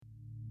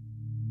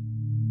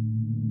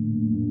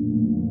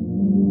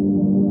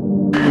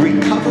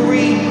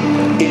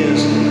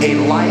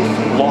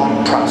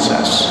lifelong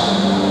process.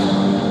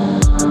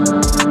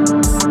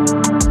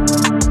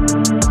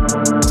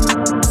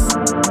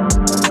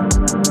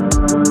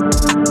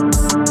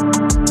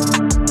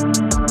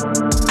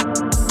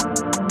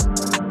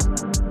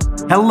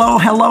 Hello,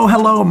 hello,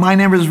 hello. My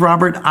name is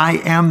Robert. I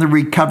am the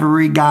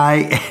Recovery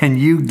Guy, and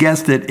you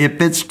guessed it. If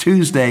it's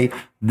Tuesday,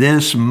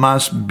 this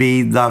must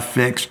be the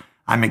fix.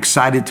 I'm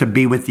excited to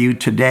be with you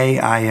today.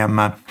 I am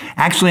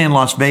actually in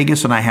Las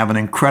Vegas, and I have an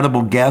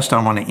incredible guest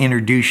I want to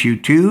introduce you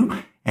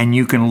to, and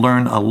you can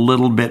learn a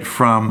little bit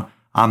from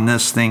on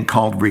this thing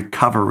called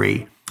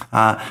recovery.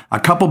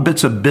 A couple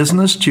bits of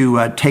business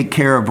to take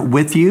care of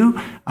with you.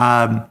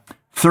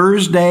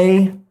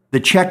 Thursday,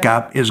 the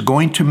checkup is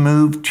going to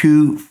move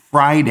to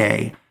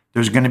Friday.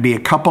 There's going to be a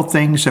couple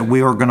things that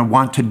we are going to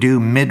want to do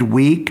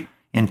midweek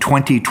in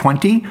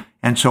 2020,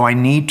 and so I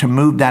need to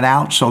move that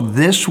out. So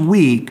this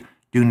week,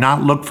 do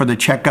not look for the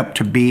checkup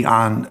to be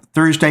on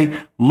Thursday.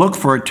 Look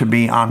for it to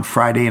be on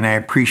Friday, and I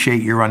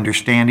appreciate your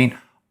understanding.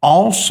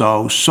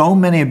 Also, so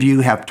many of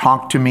you have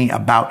talked to me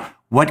about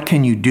what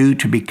can you do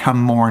to become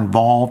more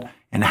involved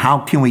and how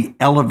can we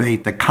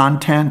elevate the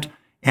content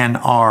and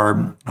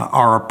our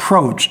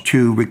approach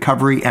to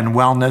recovery and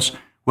wellness.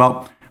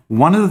 Well,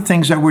 one of the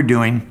things that we're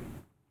doing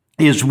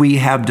is we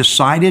have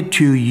decided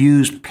to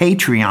use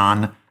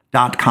Patreon.com.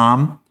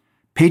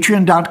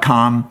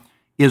 Patreon.com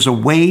is a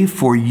way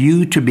for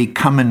you to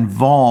become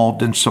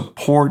involved and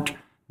support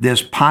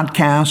this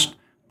podcast,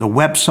 the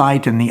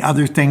website, and the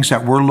other things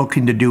that we're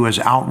looking to do as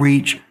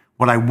outreach.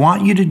 What I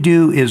want you to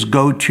do is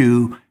go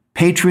to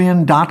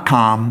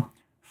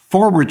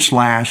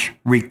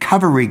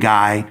patreon.com/recovery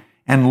guy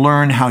and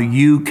learn how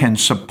you can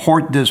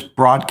support this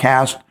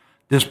broadcast,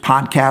 this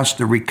podcast,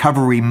 the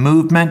recovery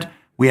movement.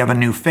 We have a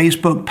new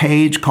Facebook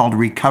page called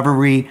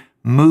Recovery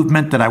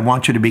Movement that I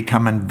want you to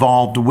become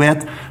involved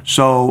with.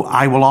 So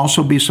I will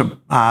also be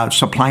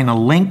supplying a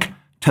link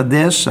to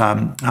this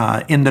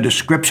in the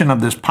description of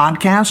this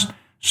podcast.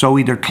 So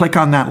either click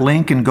on that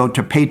link and go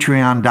to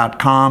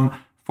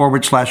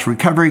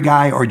patreon.com/recovery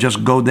guy or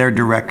just go there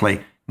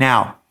directly.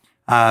 Now,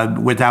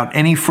 without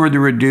any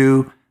further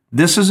ado,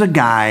 this is a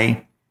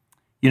guy,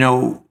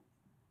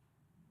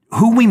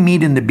 who we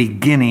meet in the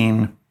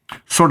beginning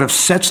sort of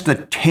sets the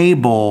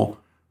table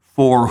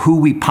for who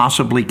we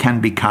possibly can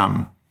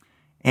become.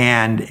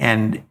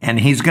 And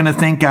he's going to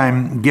think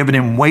I'm giving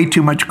him way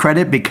too much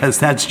credit because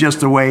that's just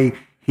the way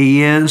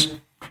he is.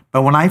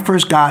 But when I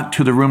first got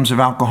to the rooms of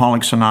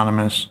Alcoholics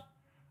Anonymous,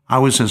 I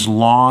was as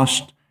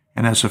lost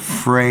and as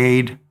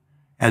afraid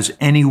as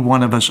any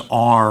one of us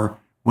are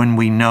when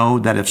we know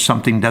that if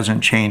something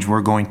doesn't change,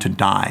 we're going to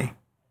die.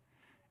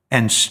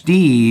 And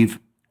Steve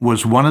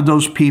was one of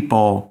those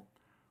people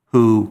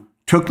who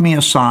took me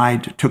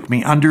aside, took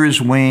me under his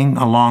wing,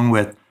 along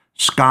with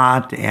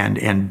Scott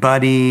and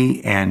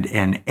Buddy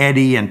and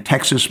Eddie and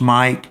Texas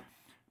Mike.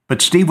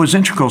 But Steve was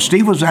integral.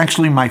 Steve was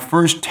actually my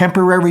first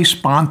temporary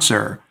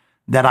sponsor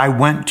that I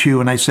went to,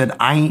 and I said,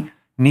 I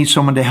need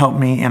someone to help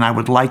me, and I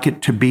would like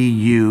it to be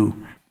you.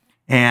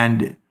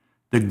 And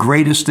the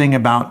greatest thing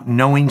about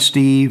knowing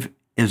Steve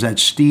is that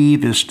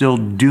Steve is still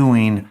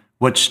doing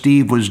what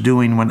Steve was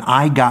doing when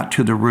I got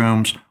to the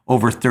rooms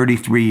over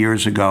 33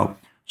 years ago.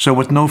 So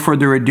with no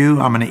further ado,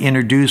 I'm going to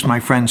introduce my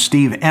friend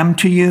Steve M.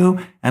 to you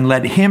and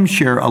let him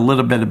share a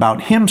little bit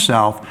about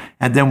himself,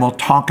 and then we'll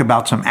talk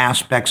about some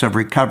aspects of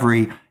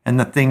recovery and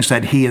the things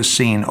that he has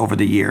seen over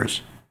the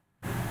years.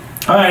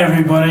 Hi,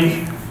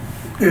 everybody.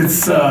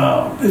 This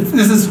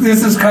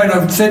is kind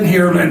of sitting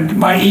here, and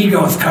my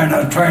ego is kind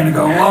of trying to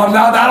go, well,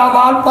 no,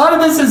 a lot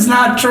of this is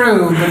not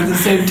true, but at the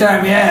same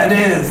time, yeah, it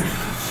is.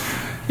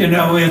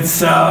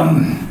 It's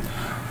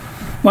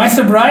my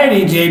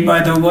sobriety date, by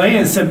the way,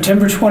 is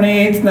September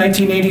 28th,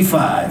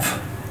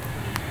 1985.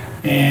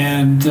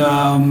 And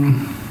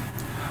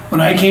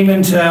when I came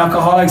into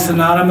Alcoholics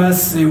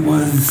Anonymous,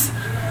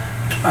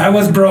 I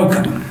was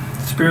broken,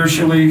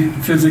 spiritually,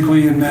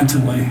 physically, and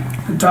mentally.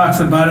 It talks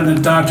about it in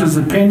the doctor's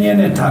opinion.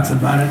 It talks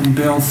about it in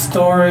Bill's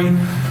story.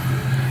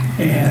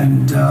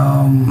 And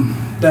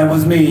that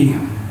was me.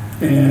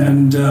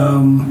 And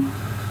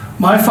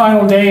my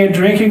final day of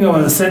drinking, I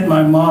was at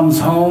my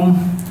mom's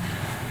home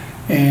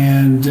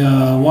and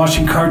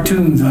watching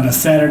cartoons on a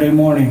Saturday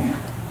morning.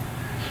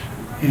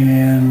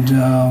 And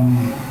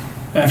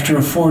after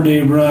a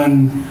 4-day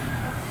run,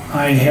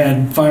 I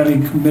had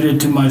finally committed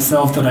to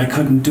myself that I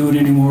couldn't do it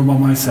anymore by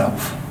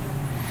myself.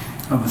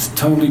 I was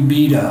totally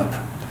beat up.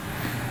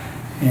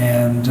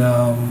 And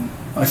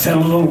I said a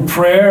little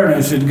prayer, and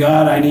I said,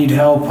 God, I need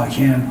help. I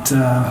can't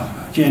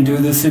do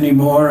this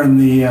anymore. And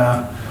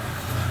the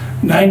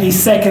 90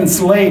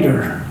 seconds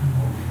later,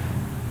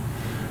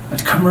 a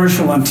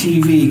commercial on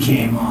TV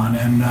came on,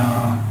 and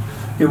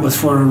it was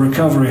for a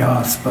recovery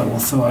hospital.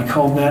 So I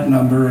called that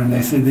number, and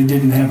they said they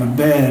didn't have a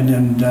bed,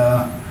 and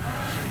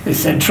they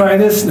said, try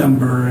this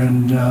number.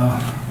 And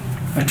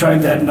I tried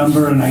that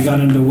number, and I got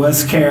into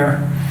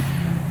WestCare,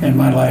 and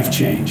my life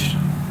changed.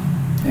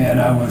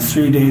 And I was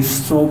 3 days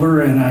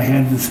sober, and I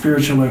had the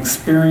spiritual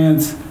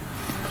experience,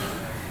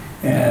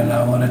 and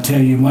I want to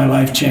tell you, my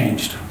life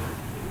changed.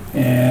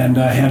 And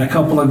I had a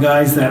couple of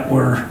guys that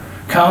were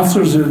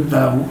counselors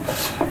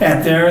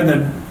at there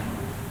that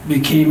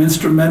became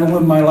instrumental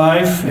in my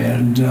life,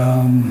 and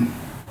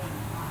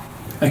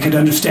I could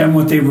understand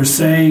what they were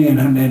saying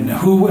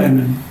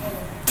and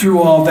through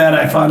all that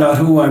I found out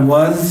who I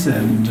was,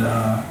 and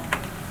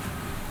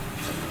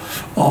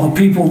all the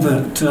people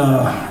that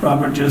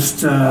Robert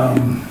just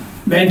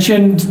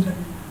mentioned,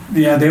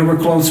 yeah, they were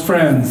close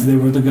friends. They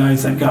were the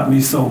guys that got me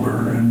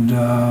sober, and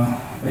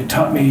they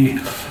taught me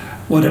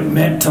what it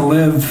meant to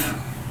live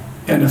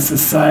in a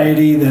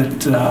society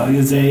that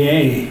is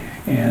AA,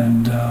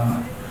 and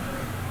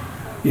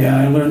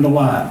yeah, I learned a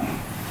lot.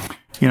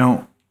 You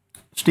know,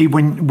 Steve,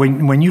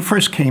 when you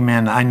first came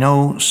in, I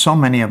know so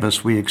many of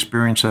us, we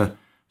experience a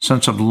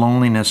sense of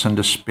loneliness and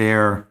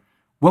despair.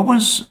 What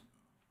was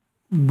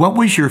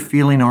your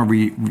feeling or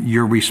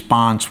your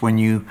response when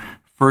you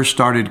first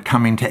started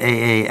coming to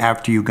AA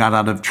after you got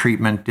out of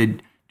treatment?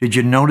 Did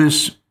you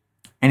notice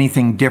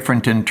anything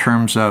different in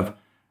terms of,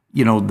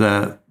 you know,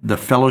 the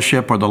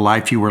fellowship or the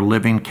life you were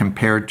living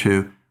compared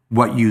to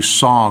what you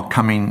saw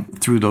coming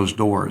through those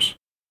doors?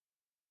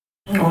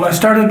 Well, when I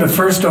started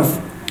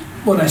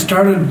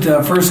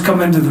first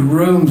come into the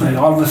rooms,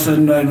 all of a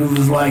sudden it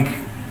was like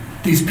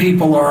these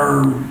people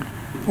are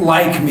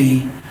like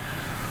me.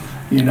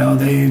 You know,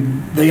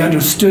 they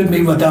understood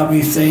me without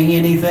me saying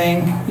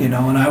anything, you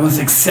know, and I was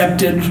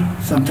accepted,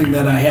 something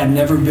that I had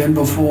never been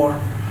before.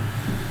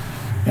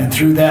 And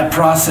through that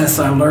process,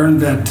 I learned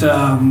that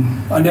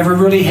I never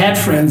really had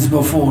friends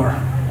before.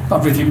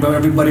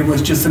 Everybody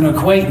was just an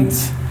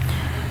acquaintance.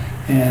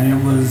 And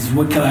it was,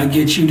 what can I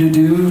get you to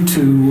do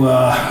to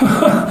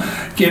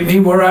get me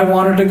where I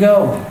wanted to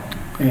go?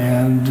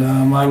 And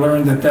I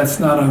learned that that's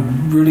not a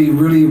really,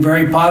 really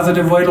very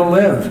positive way to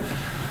live.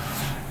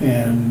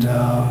 And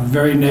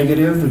very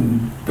negative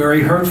and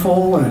very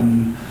hurtful.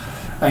 And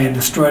I had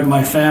destroyed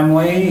my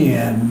family.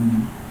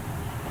 And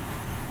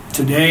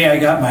today I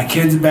got my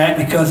kids back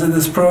because of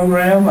this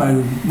program.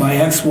 My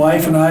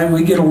ex-wife and I,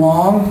 we get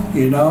along.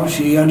 You know,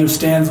 she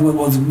understands what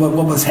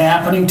was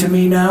happening to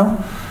me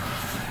now.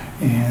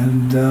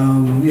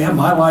 And yeah,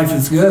 my life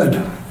is good,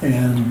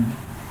 and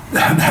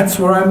that's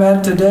where I'm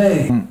at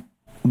today.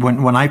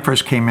 When I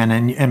first came in,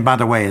 and by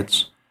the way,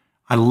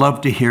 I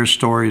love to hear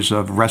stories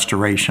of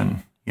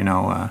restoration. You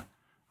know,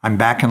 I'm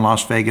back in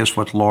Las Vegas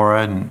with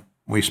Laura, and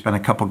we spent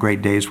a couple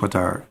great days with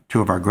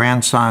two of our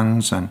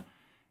grandsons,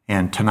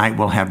 and tonight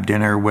we'll have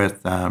dinner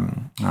with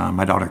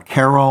my daughter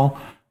Carol,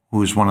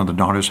 who's one of the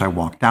daughters I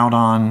walked out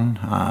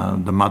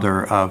on, the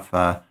mother of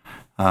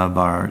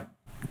our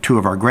two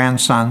of our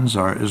grandsons,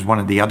 is one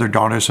of the other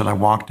daughters that I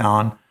walked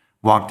out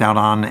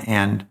on,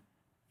 and,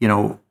 you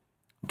know,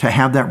 to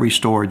have that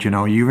restored, you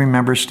know, you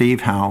remember,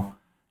 Steve, how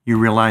you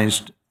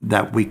realized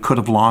that we could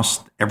have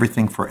lost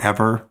everything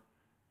forever,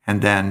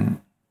 and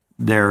then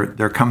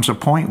there comes a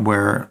point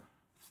where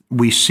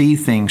we see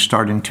things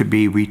starting to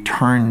be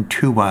returned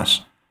to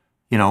us,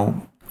 you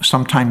know,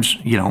 sometimes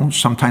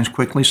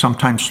quickly,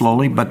 sometimes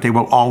slowly, but they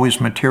will always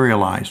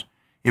materialize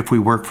if we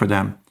work for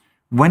them.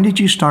 When did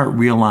you start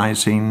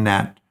realizing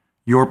that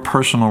your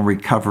personal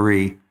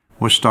recovery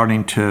was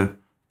starting to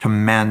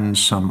mend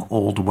some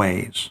old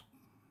ways?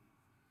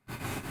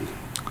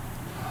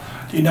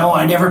 You know,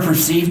 I never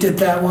perceived it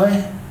that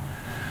way.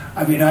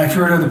 I mean, I've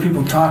heard other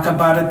people talk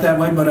about it that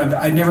way, but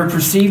I never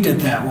perceived it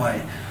that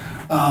way.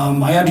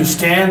 I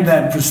understand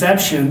that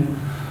perception,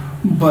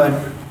 but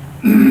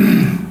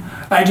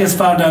I just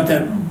found out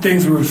that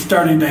things were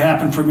starting to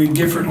happen for me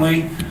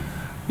differently.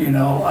 You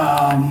know,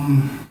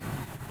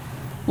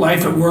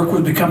 life at work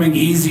was becoming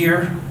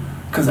easier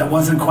because I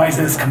wasn't quite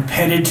as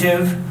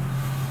competitive.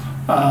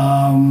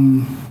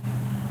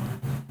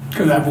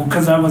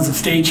 Because I was a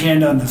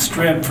stagehand on the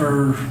Strip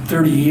for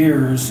 30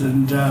 years,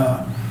 and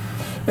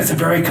it's a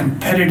very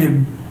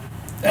competitive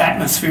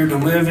atmosphere to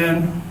live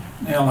in.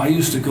 You know, I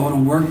used to go to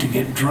work to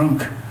get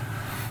drunk.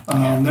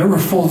 There were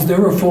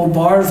full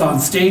bars on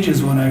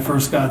stages when I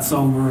first got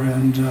sober,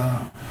 and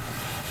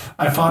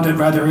I found it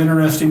rather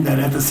interesting that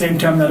at the same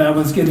time that I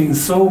was getting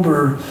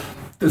sober,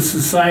 the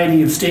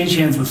society of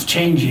stagehands was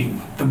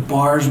changing. The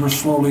bars were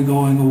slowly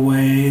going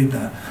away.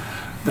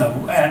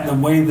 The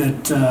way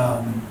that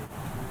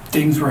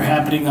things were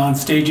happening on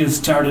stages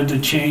started to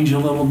change a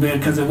little bit,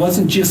 because it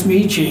wasn't just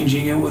me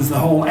changing; it was the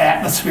whole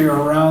atmosphere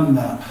around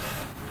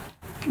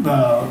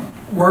the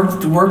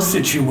work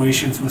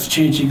situations was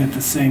changing at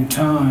the same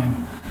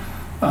time.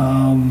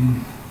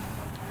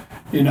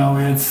 You know,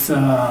 it's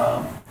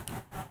my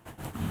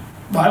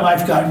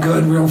life got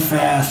good real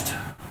fast.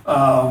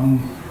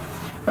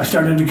 I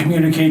started to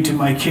communicate to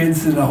my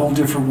kids in a whole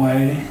different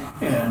way.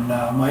 And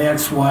my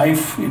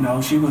ex-wife, you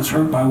know, she was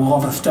hurt by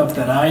all the stuff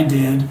that I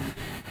did.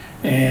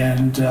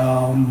 And,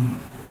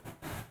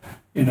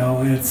 you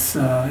know, it's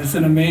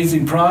an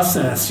amazing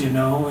process, you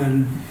know,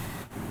 and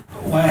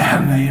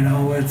wham, you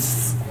know,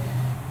 it's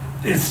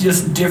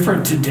just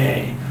different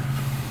today.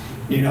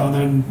 You know,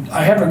 then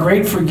I have a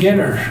great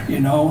forgetter, you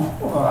know.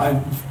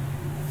 I've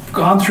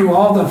gone through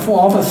all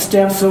the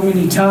steps so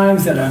many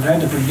times that I've had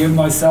to forgive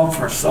myself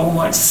for so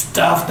much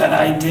stuff that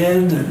I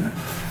did, and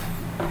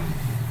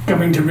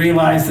coming to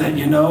realize that,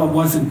 it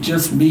wasn't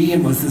just me,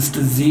 it was this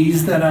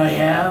disease that I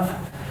have.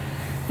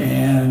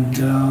 And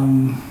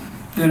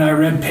then I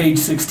read page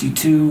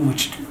 62,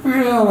 which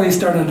really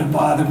started to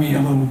bother me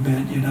a little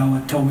bit.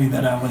 It told me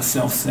that I was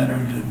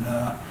self-centered and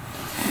I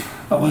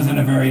wasn't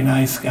a very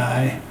nice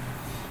guy.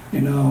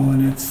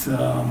 And it's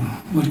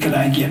what could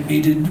I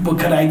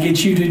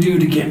get you to do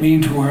to get me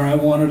to where I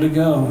wanted to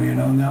go?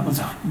 And that was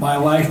my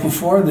life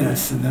before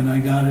this. And then I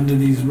got into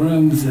these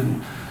rooms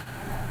and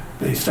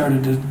they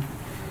started to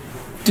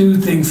do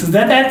things. So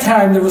at that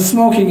time there was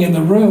smoking in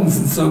the rooms,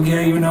 and so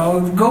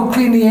go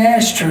clean the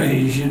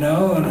ashtrays, and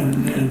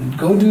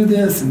go do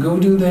this and go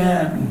do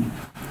that, and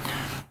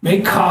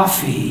make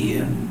coffee,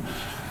 and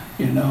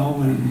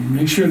and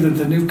make sure that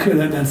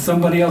that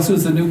somebody else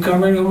who's a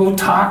newcomer, go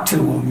talk to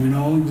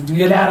them,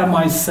 get out of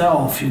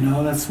myself,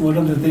 that's one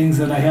of the things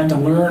that I had to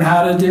learn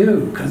how to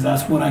do, because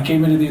that's when I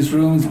came into these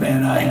rooms,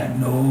 man, I had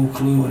no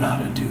clue on how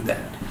to do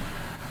that.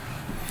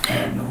 I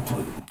had no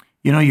clue.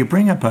 You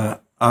bring up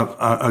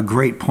a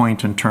great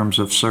point in terms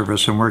of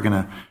service, and we're going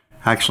to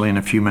actually in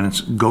a few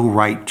minutes go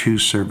right to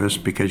service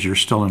because you're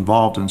still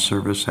involved in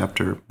service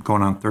after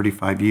going on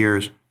 35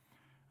 years.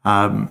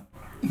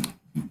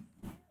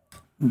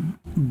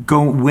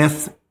 Go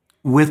with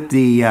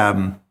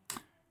the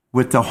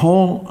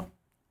whole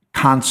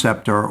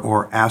concept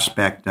or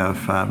aspect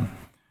of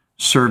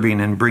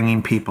serving and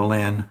bringing people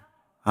in.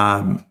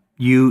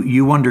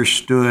 You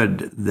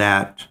understood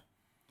that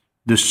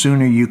the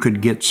sooner you could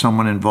get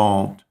someone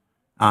involved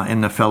in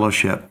the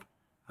fellowship,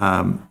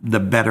 the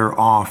better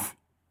off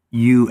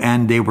you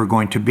and they were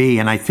going to be.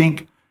 And I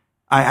think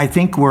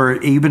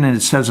we're, even as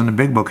it says in the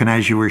big book, and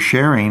as you were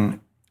sharing,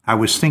 I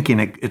was thinking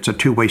it's a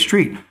two-way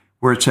street,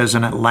 where it says,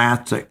 and at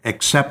last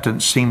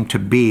acceptance seemed to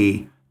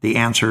be the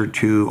answer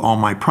to all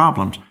my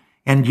problems.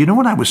 And you know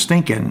what I was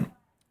thinking?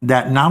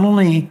 That not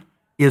only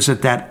is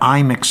it that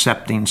I'm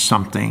accepting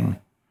something,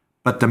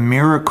 but the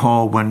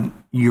miracle when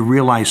you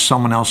realize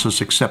someone else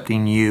is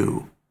accepting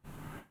you.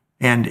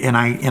 And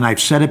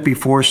I've said it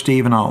before,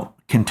 Steve, and I'll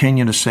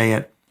continue to say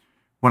it.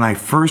 When I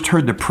first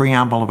heard the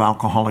preamble of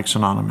Alcoholics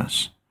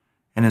Anonymous,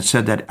 and it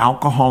said that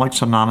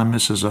Alcoholics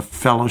Anonymous is a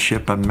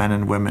fellowship of men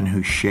and women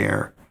who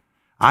share.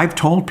 I've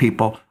told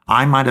people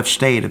I might have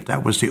stayed if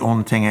that was the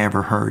only thing I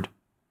ever heard,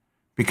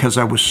 because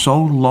I was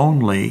so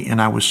lonely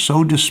and I was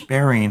so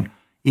despairing,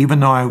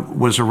 even though I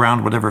was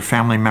around whatever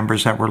family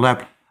members that were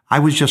left. I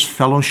was just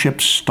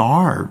fellowship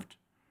starved,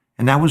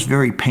 and that was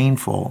very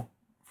painful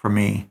for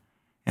me.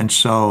 And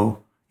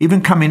so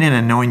even coming in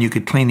and knowing you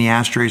could clean the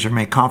ashtrays or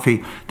make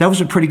coffee, that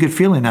was a pretty good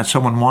feeling that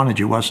someone wanted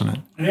you, wasn't it?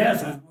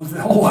 Yes, that was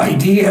the whole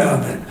idea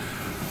of it.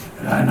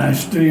 And I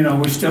still,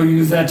 we still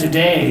use that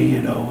today.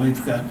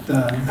 We've got,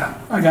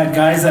 I got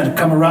guys that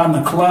come around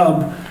the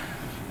club,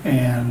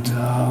 and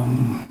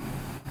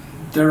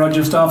they're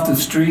just off the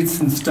streets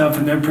and stuff,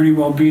 and they're pretty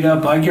well beat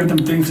up. I give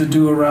them things to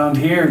do around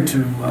here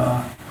to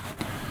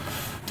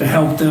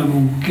help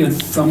them get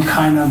some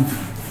kind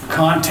of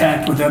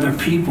contact with other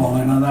people.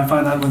 And I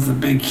find that was the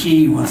big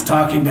key, was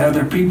talking to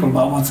other people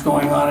about what's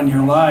going on in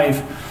your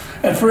life.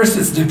 At first,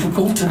 it's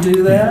difficult to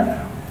do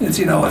that. It's,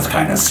 it's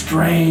kind of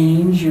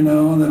strange, and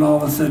then all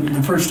of a sudden,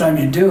 the first time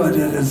you do it,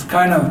 it's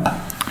kind of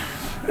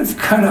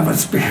a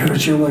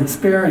spiritual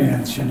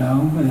experience, and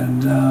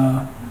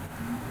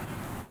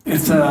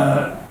it's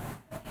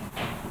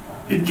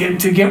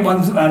to get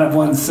one out of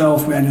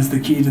oneself, man, is the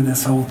key to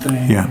this whole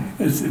thing. Yeah.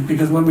 It's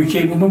because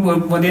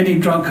when any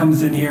drunk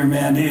comes in here,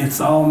 man,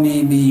 it's all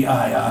me,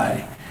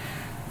 I.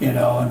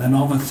 And then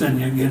all of a sudden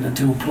you get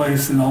into a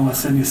place, and all of a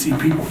sudden you see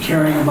people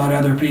caring about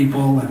other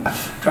people and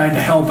trying to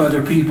help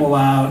other people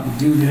out and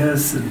do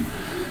this and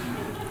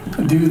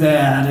do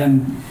that,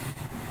 and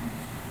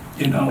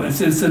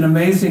it's an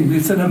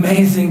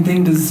amazing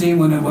thing to see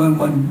when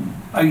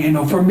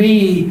for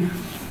me,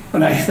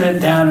 when I sat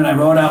down and I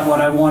wrote out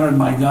what I wanted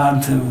my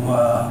God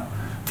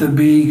to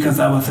be, because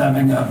I was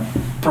having a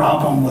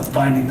problem with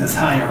finding this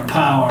higher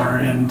power.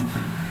 And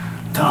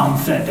Tom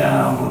sat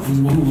down,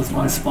 who was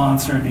my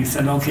sponsor, and he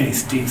said, "Okay,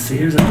 Steve, so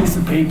here's a piece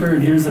of paper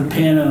and here's a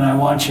pen, and I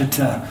want you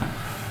to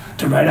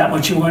write out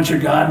what you want your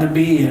God to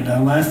be." And the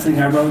last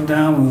thing I wrote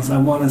down was, "I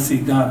want to see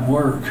God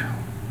work."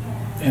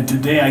 And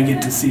today I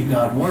get to see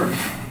God work.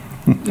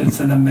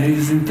 It's an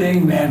amazing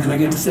thing, man, because I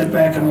get to sit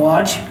back and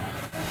watch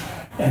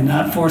and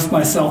not force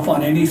myself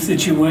on any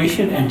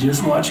situation and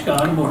just watch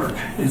God work.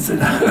 It's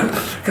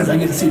because I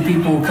get to see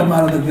people come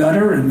out of the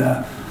gutter, and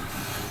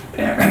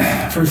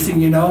first thing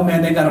you know,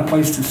 man, they got a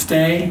place to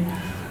stay.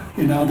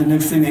 The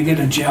next thing they get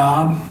a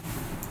job.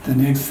 The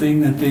next thing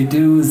that they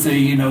do is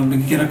they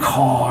get a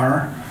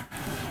car.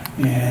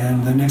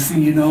 And the next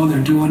thing you know,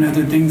 they're doing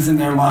other things in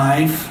their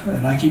life.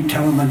 And I keep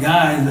telling the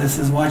guys, I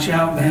says, watch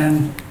out,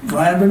 man.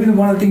 Maybe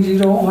one of the things you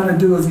don't want to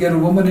do is get a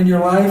woman in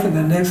your life, and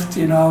the next,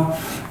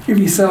 give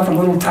yourself a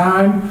little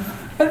time.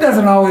 That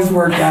doesn't always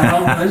work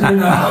out, but,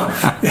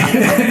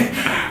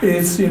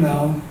 it's,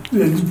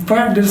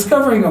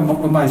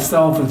 discovering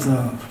myself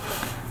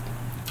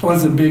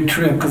was a big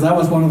trip, because I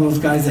was one of those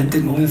guys that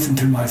didn't listen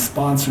to my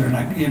sponsor, and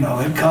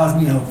it caused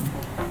me a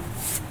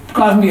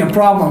caused me a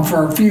problem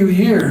for a few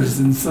years.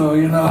 And so,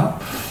 I'm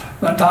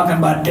not talking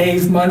about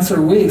days, months, or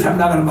weeks. I'm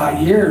talking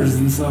about years.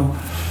 And so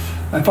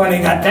I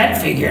finally got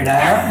that figured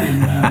out.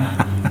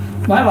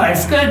 And my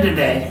life's good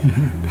today.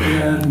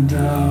 And,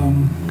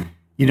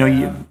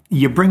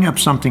 you bring up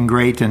something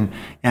great, and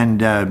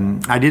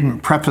I didn't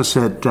preface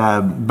it,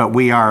 but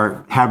we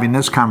are having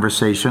this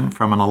conversation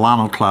from an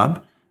Alano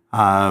Club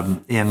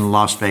in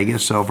Las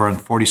Vegas over on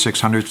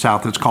 4600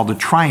 South. It's called the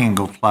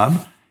Triangle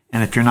Club.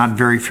 And if you're not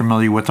very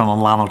familiar with an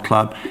Alano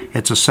Club,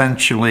 it's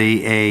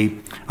essentially a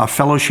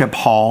fellowship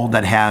hall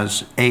that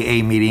has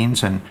AA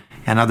meetings and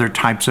other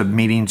types of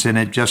meetings in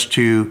it, just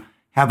to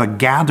have a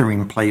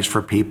gathering place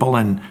for people.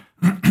 And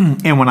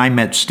and when I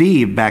met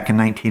Steve back in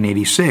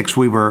 1986,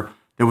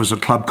 there was a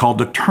club called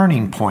the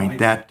Turning Point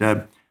that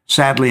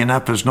sadly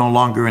enough is no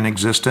longer in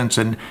existence.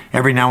 And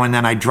every now and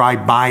then I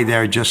drive by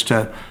there just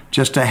to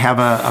have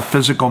a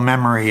physical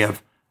memory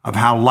of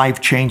how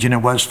life-changing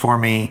it was for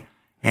me,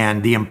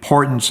 and the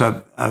importance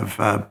of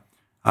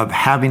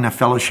having a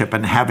fellowship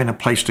and having a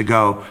place to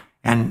go.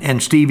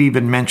 And Steve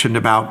even mentioned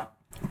about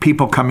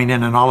people coming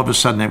in and all of a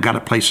sudden they've got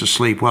a place to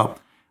sleep. Well,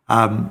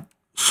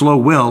 Slow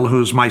Will,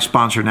 who's my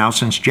sponsor now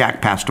since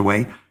Jack passed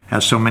away,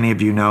 as so many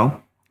of you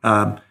know,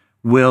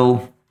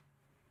 Will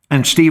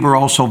and Steve are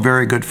also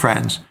very good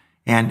friends.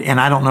 And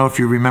I don't know if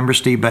you remember,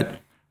 Steve,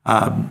 but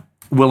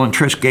Will and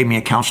Trish gave me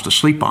a couch to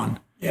sleep on.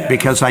 Yeah.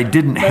 Because I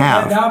didn't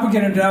have. Now we're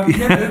going to.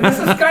 This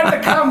is going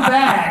to come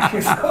back.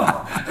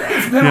 So,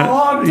 it's been a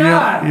long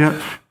time.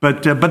 Yeah.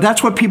 But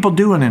that's what people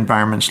do in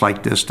environments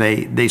like this.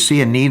 They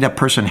see a need a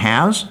person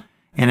has,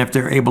 and if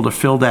they're able to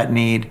fill that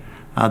need,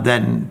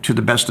 then to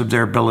the best of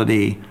their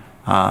ability,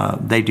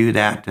 they do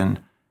that. And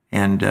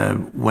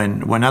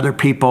when other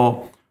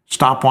people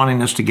stop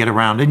wanting us to get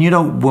around,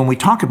 and when we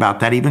talk about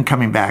that, even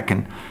coming back,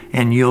 and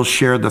you'll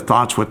share the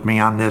thoughts with me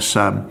on this.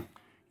 At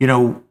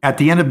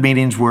the end of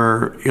meetings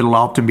where it'll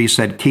often be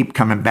said, keep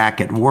coming back,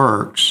 it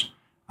works.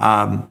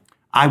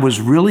 I was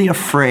really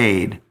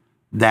afraid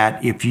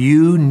that if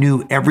you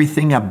knew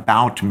everything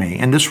about me,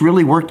 and this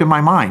really worked in my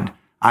mind,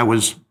 I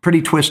was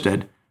pretty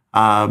twisted,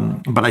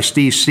 but I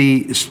see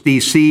Steve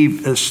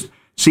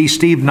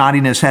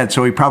nodding his head,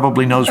 so he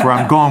probably knows where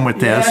I'm going with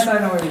this. Yes, I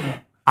know where you're going.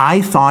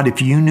 I thought if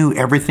you knew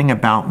everything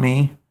about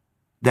me,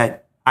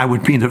 that I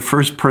would be the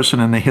first person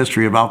in the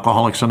history of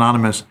Alcoholics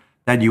Anonymous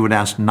that you would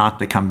ask not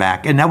to come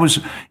back. And I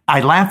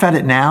laugh at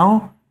it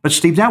now, but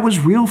Steve, that was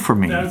real for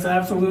me. That's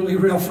absolutely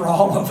real for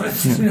all of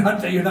us.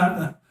 Yeah.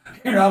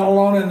 You're not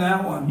alone in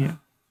that one. Yeah.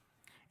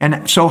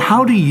 And so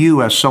how do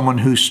you, as someone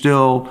who's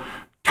still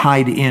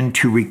tied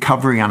into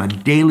recovery on a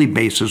daily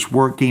basis,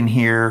 working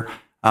here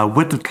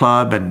with the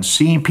club and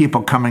seeing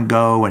people come and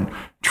go and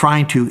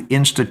trying to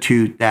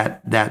institute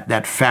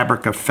that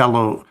fabric of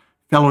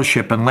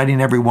fellowship and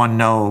letting everyone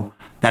know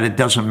that it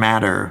doesn't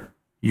matter,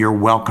 you're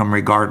welcome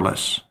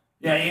regardless?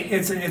 Yeah,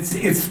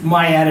 it's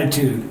my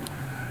attitude,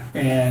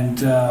 and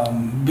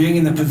being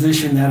in the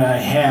position that I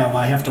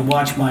have to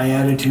watch my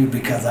attitude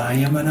because I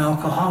am an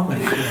alcoholic,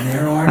 and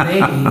there are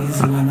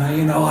days when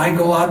I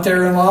go out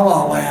there in La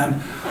La Land,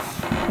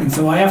 and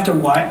so I have to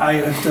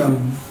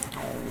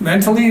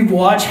mentally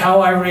watch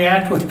how I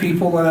react with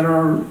people that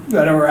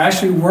are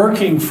actually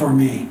working for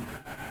me.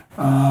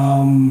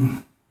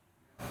 I'm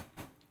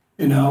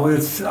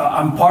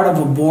part of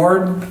a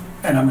board,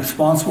 and I'm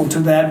responsible to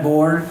that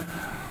board.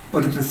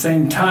 But at the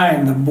same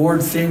time, the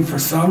board seems, for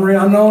some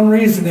unknown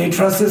reason, they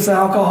trust this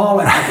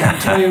alcoholic. I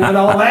can't tell you what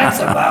all that's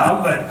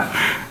about, but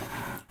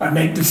I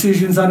make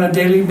decisions on a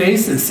daily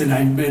basis, and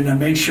I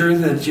make sure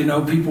that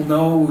people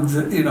know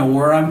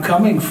where I'm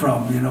coming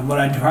from. But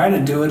I try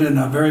to do it in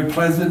a very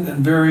pleasant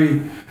and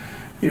very,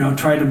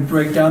 try to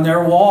break down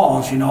their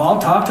walls. I'll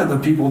talk to the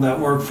people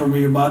that work for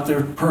me about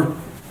their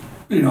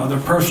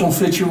personal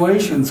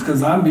situations,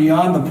 because I'm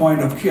beyond the point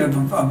of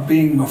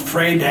being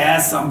afraid to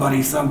ask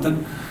somebody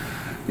something.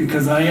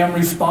 Because I am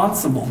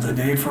responsible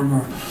today for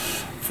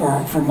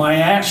my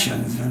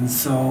actions, and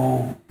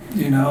so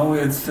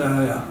it's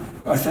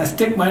I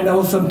stick my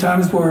nose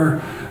sometimes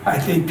where I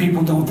think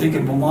people don't think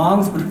it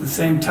belongs, but at the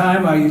same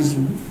time I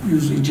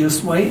usually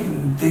just wait,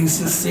 and things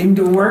just seem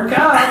to work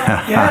out.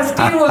 Yeah,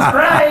 Steve was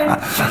right,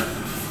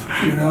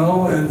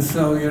 and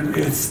so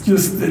it's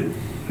just that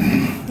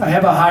I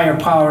have a higher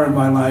power in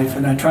my life,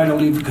 and I try to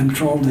leave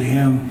control to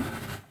him.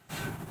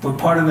 But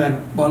part of that,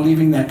 while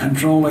leaving that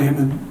control to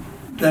him,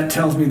 that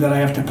tells me that I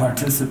have to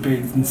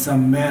participate in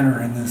some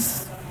manner in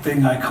this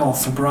thing I call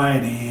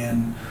sobriety.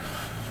 And,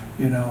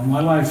 my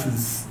life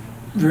has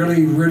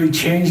really, really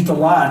changed a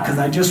lot because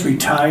I just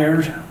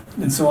retired.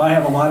 And so I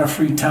have a lot of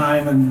free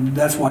time, and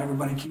that's why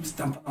everybody keeps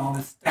dumping all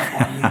this stuff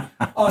on me.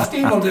 Oh,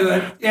 Steve will do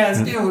it. Yeah,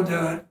 Steve will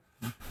do it.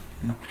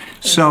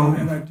 So,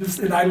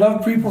 and I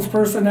love people's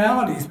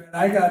personalities,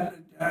 man.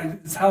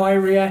 It's how I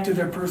react to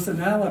their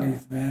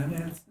personalities,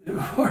 man. It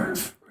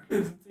works.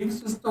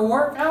 Things just to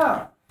work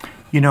out.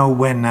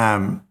 When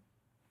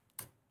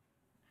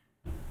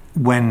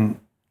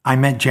I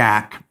met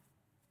Jack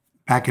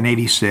back in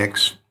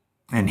 '86,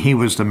 and he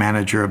was the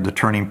manager of the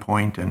Turning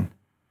Point, and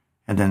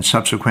then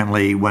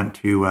subsequently went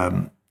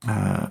to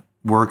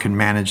work and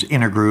manage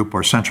Intergroup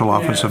or Central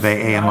Office of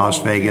AA in Las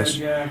Vegas.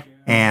 Jack,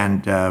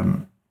 And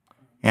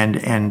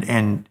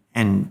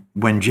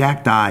when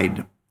Jack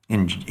died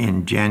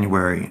in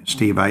January,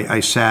 Steve, I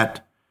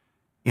sat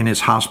in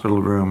his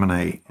hospital room,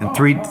 and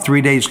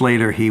three days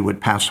later he would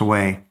pass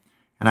away,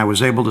 and I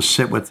was able to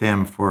sit with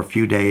him for a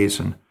few days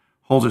and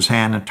hold his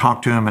hand and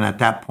talk to him. And at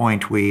that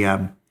point, we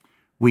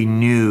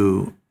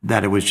knew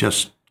that it was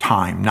just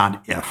time,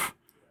 not if.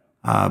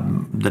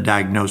 The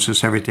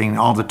diagnosis, everything,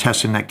 all the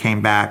testing that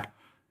came back,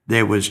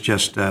 there was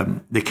just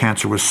the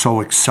cancer was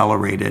so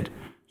accelerated.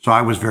 So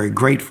I was very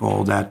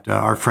grateful that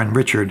our friend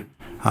Richard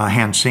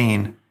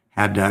Hansine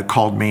had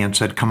called me and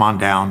said, "Come on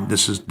down.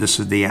 This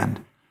is the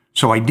end."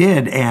 So I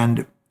did,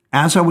 and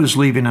as I was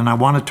leaving, and I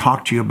want to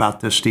talk to you about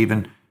this,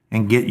 Stephen,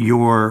 and get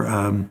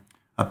your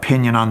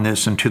opinion on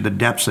this and to the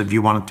depths if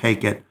you want to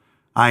take it.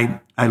 I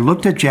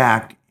looked at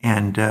Jack,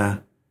 and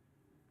it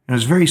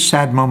was a very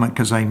sad moment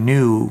because I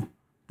knew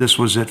this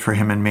was it for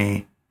him and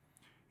me.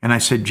 And I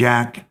said,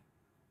 "Jack,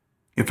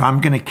 if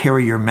I'm going to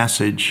carry your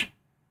message,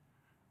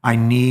 I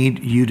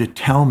need you to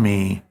tell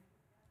me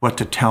what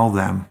to tell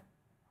them."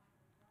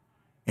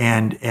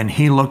 And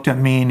he looked at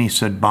me and he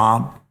said,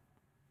 "Bob,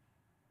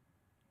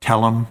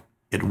 tell them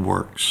it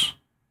works."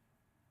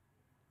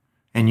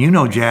 And you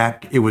know,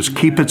 Jack, it was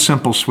keep it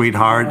simple,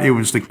 sweetheart. It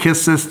was the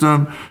KISS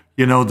system.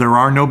 You know, there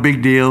are no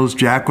big deals.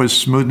 Jack was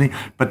smoothing.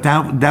 But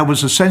that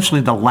was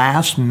essentially the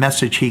last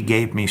message he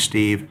gave me,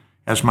 Steve,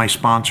 as my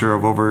sponsor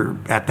of over,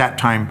 at that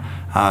time,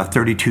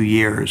 32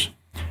 years.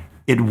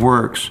 It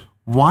works.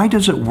 Why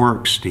does it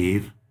work,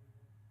 Steve?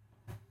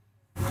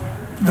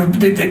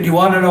 You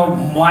want to know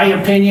my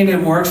opinion?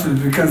 It works is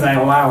because I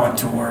allow it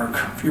to work.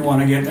 If you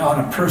want to get on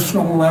a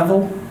personal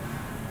level,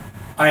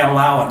 I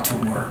allow it to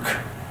work.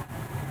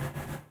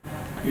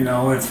 You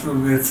know,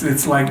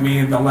 it's like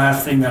me. The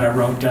last thing that I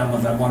wrote down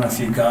was I want to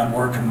see God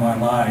work in my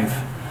life,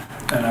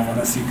 and I want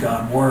to see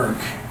God work,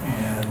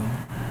 and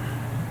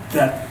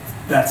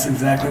that's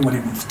exactly what he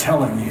was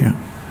telling you.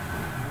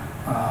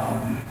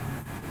 Yeah.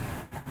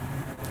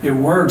 It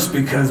works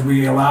because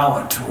we allow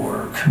it to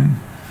work.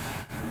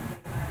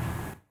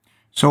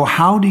 So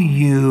how do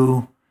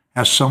you,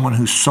 as someone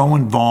who's so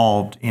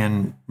involved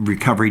in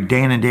recovery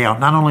day in and day out,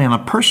 not only on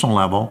a personal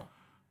level,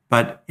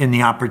 but in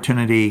the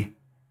opportunity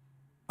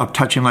of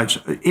touching lives?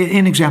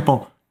 An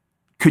example,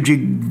 could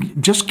you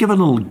just give a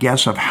little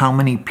guess of how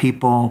many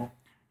people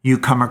you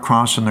come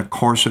across in the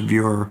course of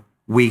your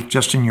week,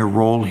 just in your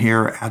role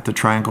here at the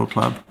Triangle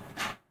Club?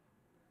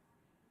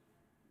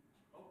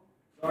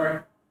 Sorry.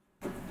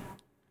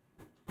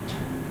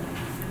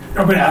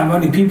 How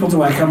many people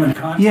do I come in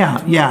contact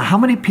with? Yeah. How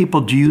many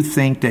people do you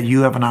think that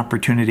you have an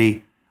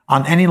opportunity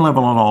on any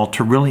level at all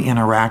to really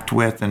interact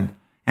with and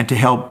to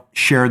help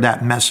share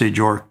that message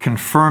or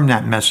confirm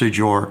that message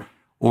or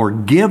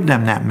give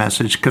them that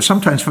message? Because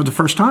sometimes for the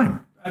first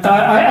time. I've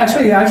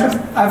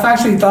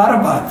actually thought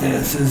about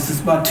this. It's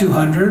about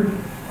 200.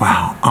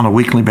 Wow, on a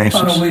weekly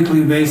basis. On a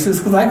weekly basis,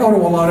 because I go to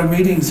a lot of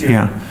meetings here.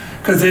 Yeah.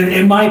 Because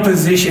in my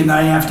position,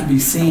 I have to be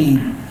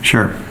seen.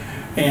 Sure.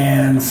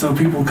 And so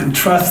people can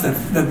trust that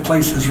the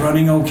place is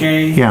running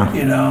okay. Yeah.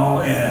 You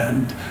know,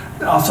 and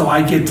also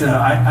I get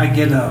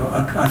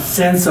a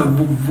sense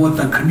of what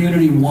the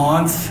community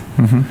wants.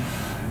 Mm-hmm.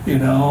 You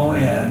know,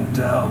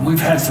 and we've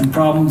had some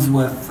problems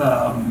with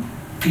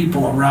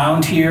people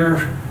around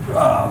here,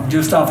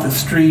 just off the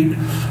street,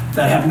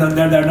 that have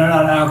they're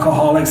not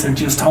alcoholics, they're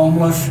just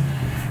homeless,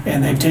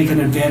 and they've taken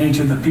advantage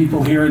of the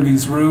people here in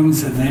these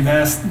rooms, and they've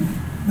asked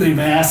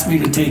me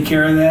to take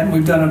care of that. And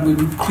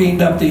we've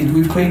cleaned up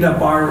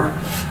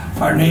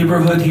our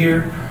neighborhood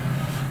here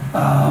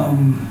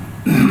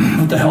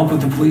with the help of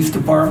the police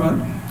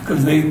department,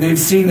 because they've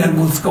seen that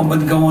what's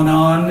been going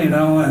on, you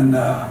know, and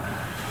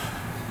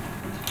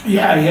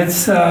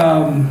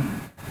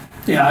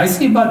I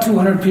see about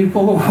 200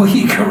 people a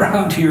week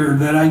around here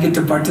that I get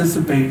to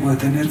participate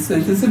with, and it's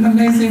an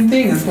amazing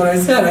thing. That's what I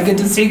said. I get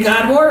to see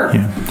God work.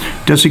 Yeah.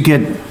 Does it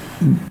get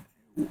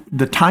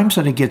the times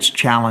that it gets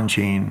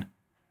challenging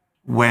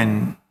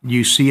when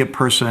you see a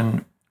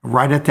person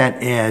right at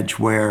that edge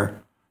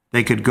where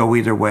they could go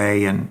either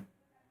way and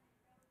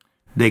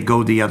they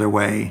go the other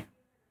way?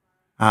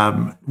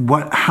 How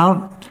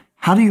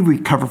do you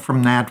recover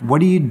from that? What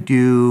do you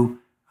do?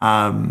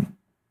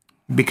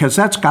 Because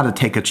that's got to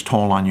take its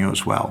toll on you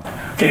as well.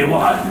 Okay,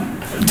 well,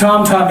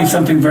 Tom taught me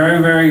something very,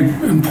 very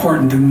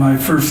important in my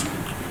first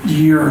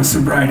year of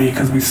sobriety,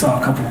 because we saw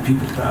a couple of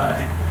people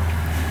die.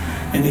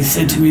 And he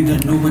said to me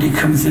that nobody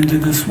comes into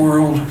this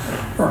world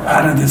or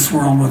out of this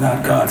world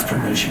without God's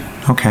permission.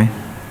 Okay.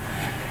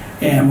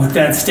 And with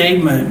that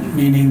statement,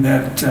 meaning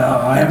that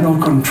I have no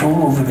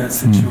control over that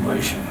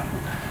situation.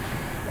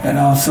 And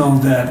also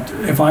that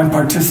if I'm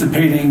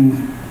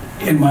participating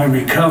in my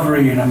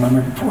recovery, and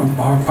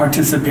I'm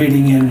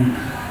participating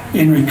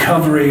in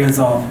recovery as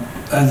a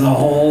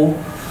whole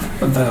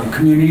of the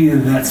community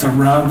that's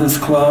around this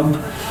club,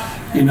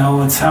 you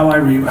know, it's how I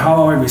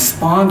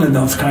respond to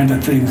those kind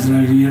of things.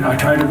 And I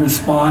try to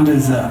respond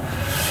as a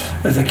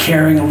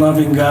caring and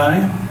loving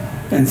guy,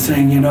 and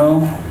saying, you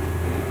know,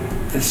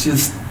 it's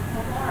just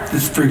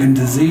this friggin'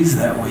 disease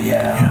that we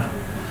have. Yeah.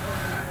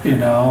 You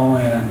know,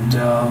 and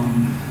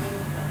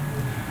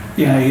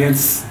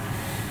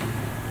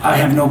I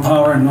have no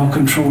power and no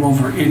control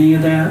over any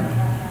of that.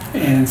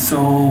 And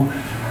so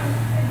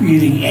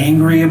getting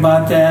angry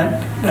about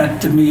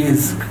that to me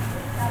is,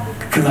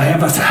 because I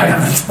have a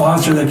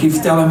sponsor that keeps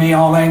telling me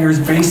all anger is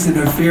based in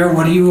a fear.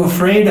 What are you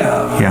afraid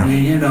of? Yeah. I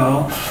mean, you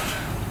know.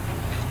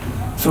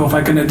 So if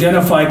I can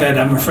identify that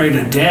I'm afraid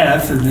of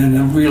death, and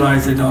then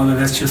realize that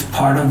that's just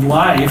part of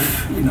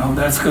life, you know,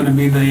 that's going to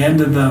be the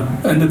end of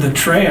the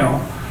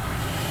trail.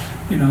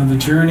 You know, the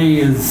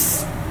journey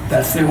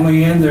that's the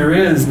only end there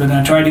is. But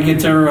I try to get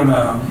there on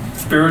a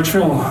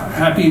spiritual,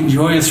 happy, and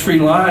joyous, free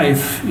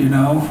life. You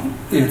know,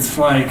 it's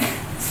like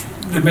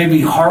it may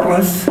be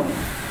heartless.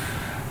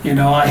 You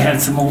know, I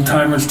had some old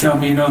timers tell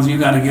me,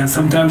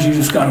 sometimes you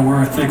just got to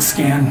wear a thick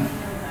skin.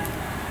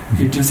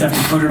 You just have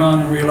to put it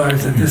on and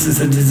realize that this is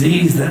a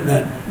disease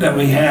that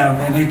we have,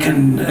 and it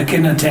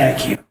can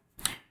attack you.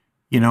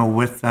 You know,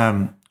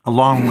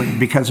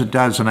 because it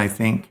does, and I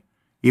think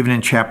even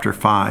in chapter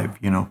 5,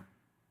 you know,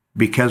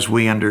 because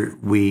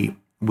we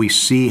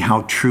see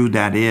how true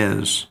that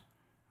is.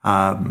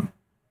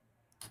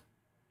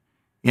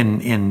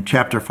 In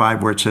chapter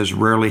 5, where it says,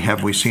 "Rarely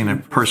have we seen a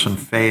person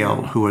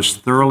fail who has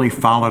thoroughly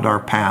followed our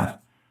path."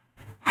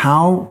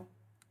 How,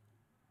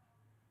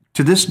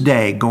 to this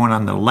day, going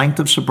on the length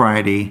of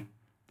sobriety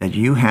that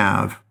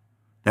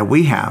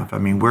we have, I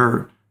mean,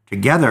 we're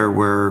together,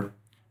 we're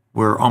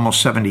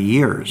almost 70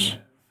 years,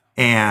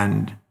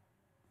 and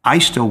I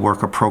still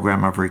work a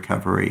program of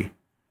recovery.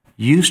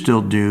 You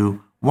still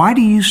do. Why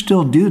do you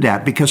still do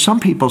that? Because some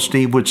people,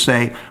 Steve, would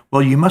say,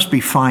 well, you must be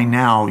fine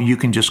now. You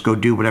can just go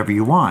do whatever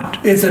you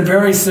want. It's a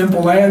very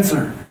simple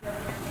answer.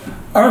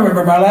 I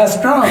remember my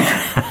last drunk.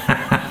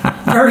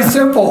 Very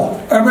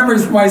simple. I remember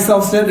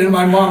myself sitting in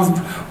my mom's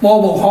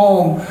mobile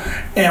home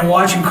and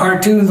watching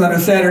cartoons on a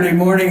Saturday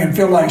morning and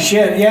feel like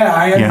shit. Yeah,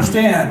 I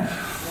understand.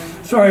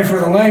 Yeah. Sorry for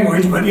the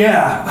language, but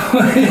yeah.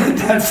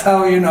 That's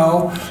how I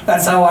know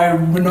that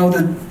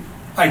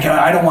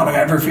I don't want to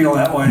ever feel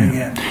that way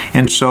again.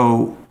 And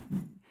so,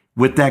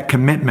 with that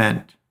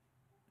commitment,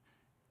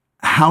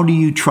 how do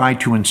you try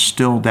to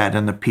instill that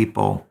in the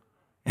people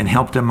and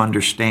help them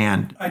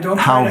understand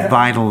how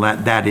vital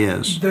that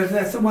is?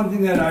 That's the one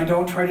thing that I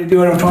don't try to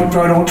do. I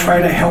don't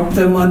try to help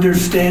them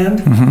understand.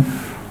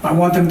 Mm-hmm. I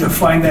want them to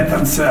find that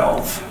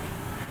themselves.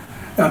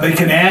 Now, they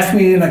can ask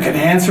me and I can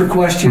answer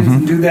questions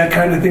and do that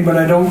kind of thing, but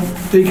I don't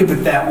think of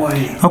it that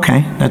way.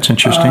 Okay, that's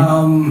interesting.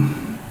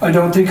 I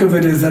don't think of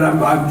it as that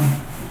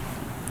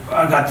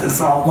I got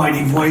this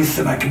almighty voice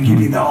and I can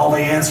give you all the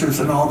answers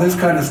and all this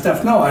kind of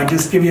stuff. No, I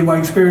just give you my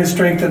experience,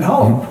 strength, and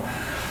hope.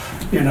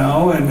 You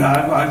know, and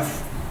I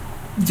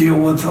deal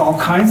with all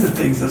kinds of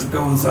things that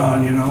goes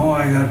on. You know,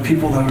 I got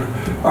people that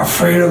are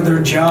afraid of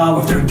their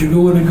job, if they're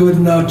doing a good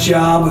enough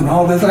job and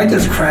all this. I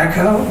just crack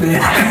out,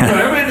 man.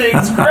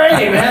 Everything's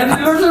great, man.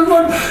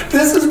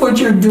 This is what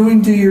you're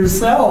doing to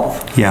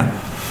yourself.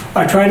 Yeah.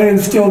 I try to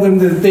instill them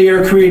that they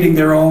are creating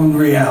their own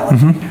reality.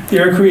 Mm-hmm. They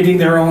are creating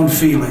their own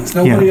feelings.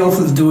 Nobody else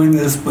is doing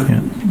this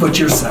but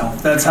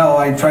yourself. That's how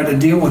I try to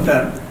deal with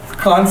that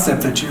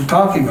concept that you're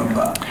talking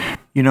about.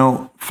 You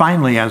know,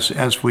 finally,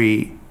 as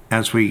we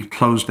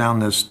close down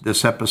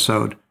this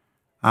episode,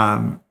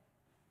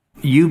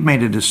 you've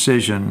made a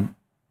decision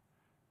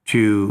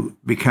to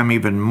become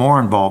even more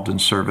involved in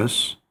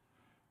service.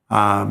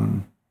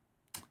 How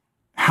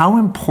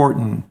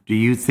important do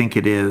you think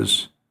it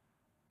is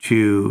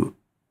to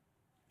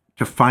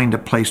find a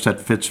place that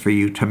fits for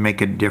you to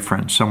make a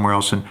difference somewhere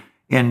else? And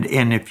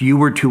if you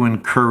were to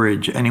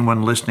encourage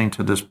anyone listening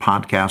to this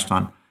podcast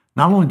on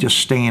not only just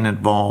staying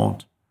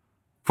involved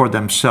for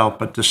themselves,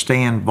 but to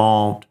stay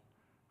involved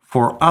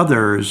for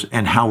others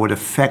and how it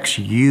affects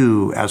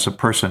you as a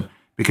person.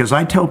 Because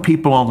I tell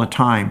people all the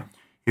time,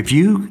 if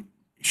you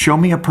show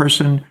me a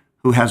person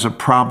who has a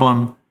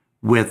problem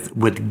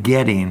with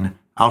getting,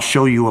 I'll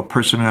show you a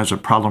person who has a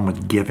problem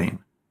with giving.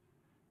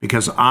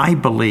 Because I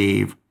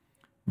believe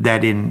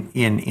that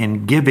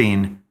in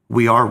giving,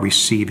 we are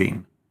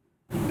receiving.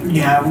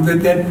 Yeah,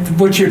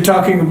 what you're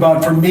talking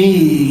about for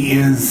me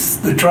is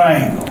the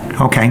triangle.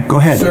 Okay, go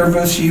ahead.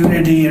 Service,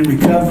 unity, and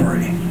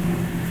recovery.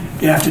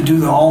 You have to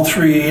do all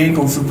three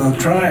angles of the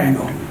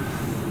triangle.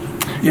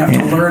 You have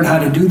to learn how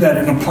to do that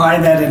and apply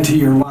that into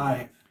your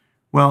life.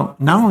 Well,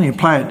 not only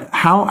apply it,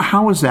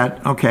 how is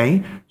that?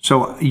 Okay,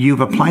 so you've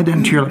applied it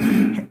into your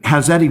life.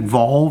 Has that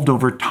evolved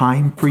over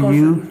time for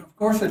you? Of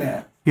course it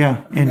has.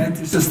 Yeah, and I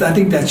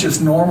think that's just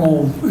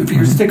normal. If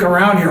you stick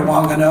around here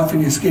long enough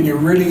and you're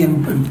really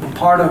in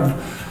part of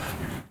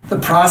the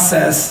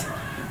process,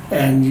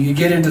 and you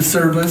get into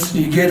service,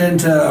 you get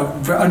into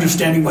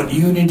understanding what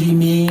unity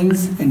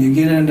means, and you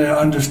get into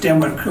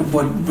understand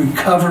what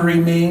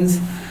recovery means,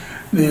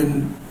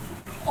 then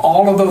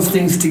all of those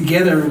things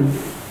together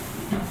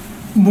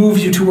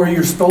moves you to where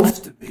you're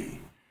supposed to be.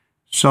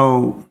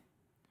 So,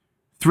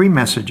 3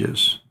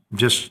 messages,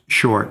 just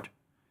short.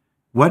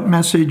 What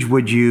message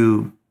would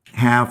you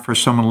have for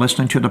someone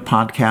listening to the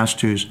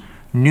podcast who's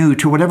new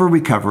to whatever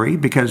recovery,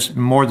 because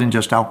more than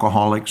just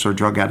alcoholics or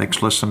drug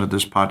addicts listen to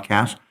this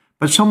podcast,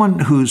 but someone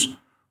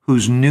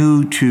who's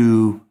new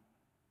to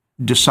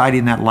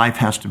deciding that life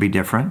has to be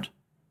different,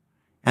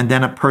 and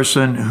then a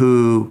person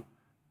who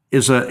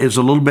is a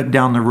little bit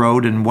down the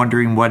road and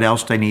wondering what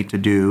else they need to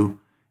do,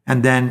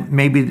 and then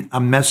maybe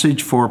a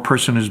message for a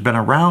person who's been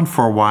around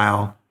for a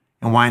while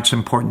and why it's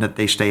important that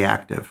they stay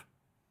active.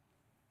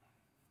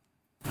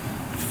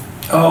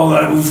 Oh,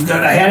 that was good.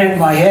 I had it in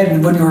my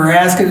head when you were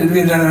asking it,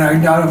 and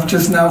I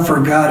just now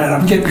forgot it.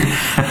 I'm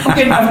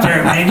getting up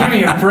there, man. Give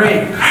me a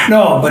break.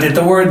 No, but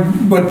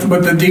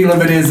the deal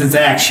of it is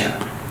action.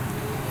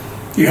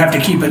 You have to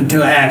keep it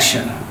to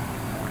action.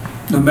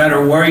 No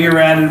matter where you're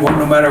at, and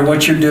no matter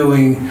what you're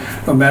doing,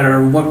 no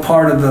matter what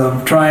part of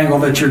the triangle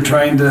that you're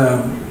trying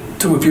to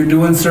if you're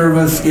doing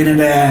service, get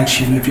into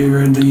action. If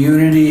you're into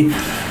unity,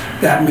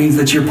 that means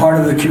that you're part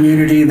of the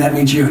community, and that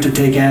means you have to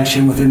take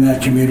action within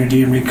that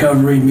community. And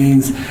recovery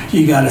means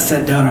you got to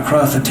sit down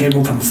across the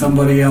table from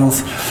somebody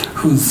else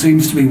who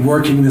seems to be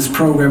working this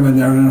program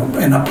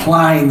and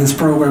applying this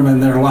program in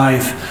their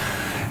life.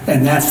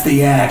 And that's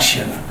the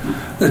action.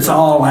 It's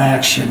all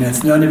action.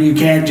 It's none of you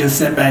can't just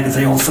sit back and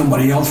say, "Oh,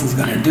 somebody else is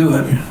going to do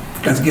it,"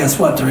 because guess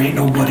what? There ain't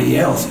nobody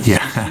else. It's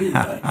just you,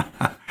 buddy.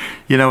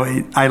 You know,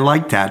 I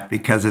like that,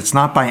 because it's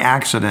not by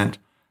accident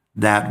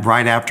that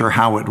right after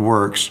How It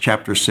Works,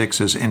 chapter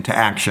 6 is into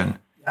action.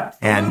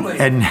 Absolutely.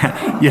 And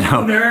you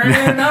know,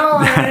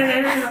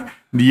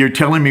 you're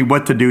telling me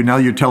what to do, now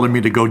you're telling me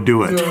to go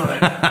do it.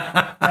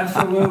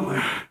 Absolutely.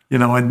 You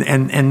know,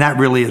 and that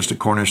really is the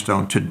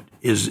cornerstone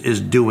is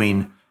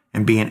doing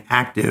and being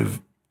active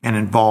and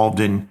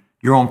involved in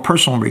your own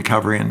personal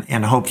recovery,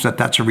 and hopes that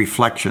that's a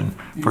reflection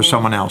for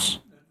someone else.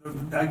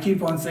 I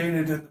keep on saying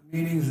it in the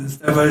meetings and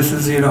stuff. I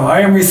says,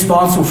 I am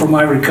responsible for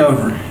my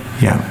recovery.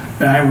 Yeah.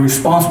 And I'm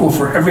responsible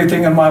for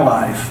everything in my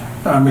life.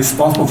 I'm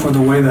responsible for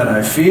the way that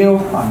I feel.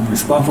 I'm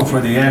responsible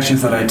for the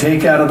actions that I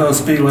take out of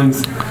those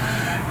feelings.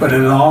 But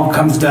it all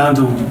comes down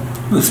to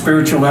the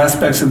spiritual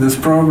aspects of this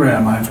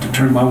program. I have to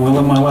turn my will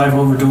and my life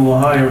over to a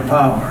higher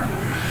power.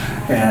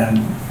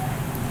 And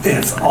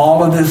it's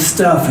all of this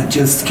stuff. It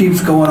just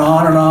keeps going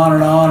on and on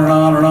and on and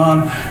on and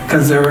on.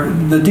 Because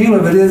the deal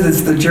of it is,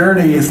 it's the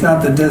journey. It's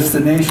not the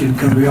destination.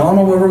 Because we all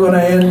know where we're going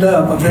to end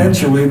up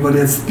eventually, but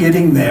it's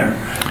getting there,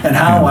 and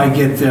how I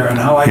get there, and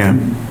how I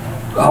can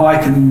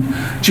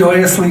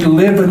joyously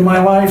live in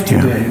my life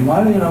today. And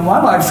my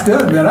life's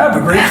good, man. I have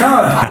a great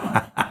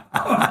time.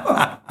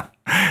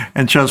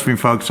 And trust me,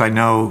 folks, I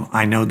know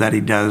that he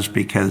does,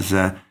 because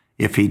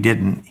if he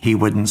didn't, he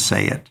wouldn't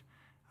say it.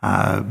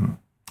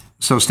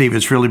 So, Steve,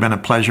 it's really been a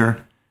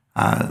pleasure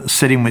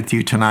sitting with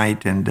you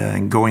tonight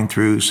and going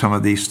through some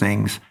of these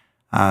things.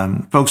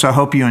 Folks, I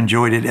hope you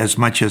enjoyed it as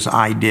much as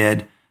I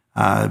did.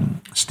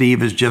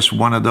 Steve is just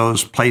one of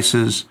those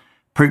places,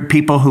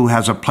 people who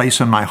has a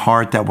place in my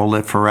heart that will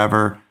live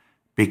forever,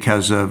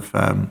 because of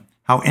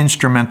how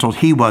instrumental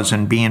he was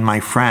in being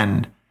my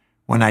friend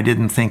when I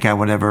didn't think I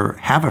would ever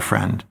have a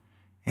friend.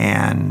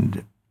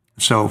 And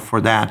so for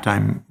that,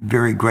 I'm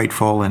very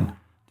grateful, and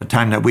the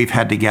time that we've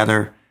had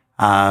together.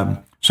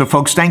 So,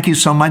 folks, thank you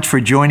so much for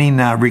joining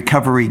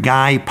Recovery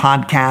Guy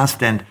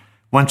podcast. And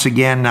once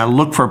again,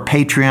 look for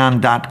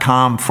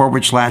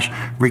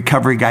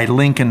patreon.com/Recovery Guy,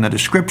 link in the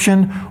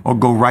description, or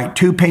go right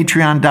to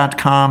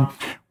patreon.com.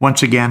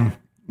 Once again,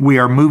 we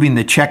are moving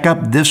the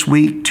checkup this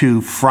week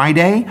to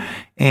Friday,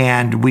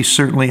 and we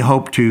certainly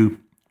hope to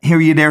hear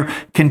you there.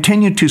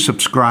 Continue to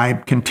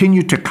subscribe,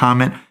 continue to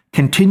comment,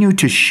 continue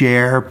to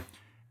share.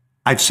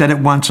 I've said it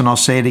once and I'll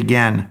say it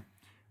again.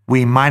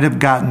 We might have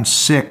gotten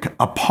sick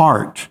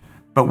apart,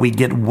 but we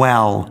get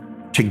well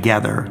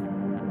together.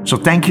 So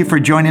thank you for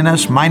joining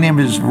us. My name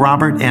is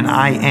Robert, and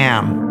I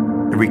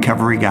am the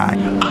Recovery Guy.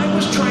 I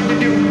was trying to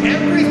do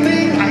everything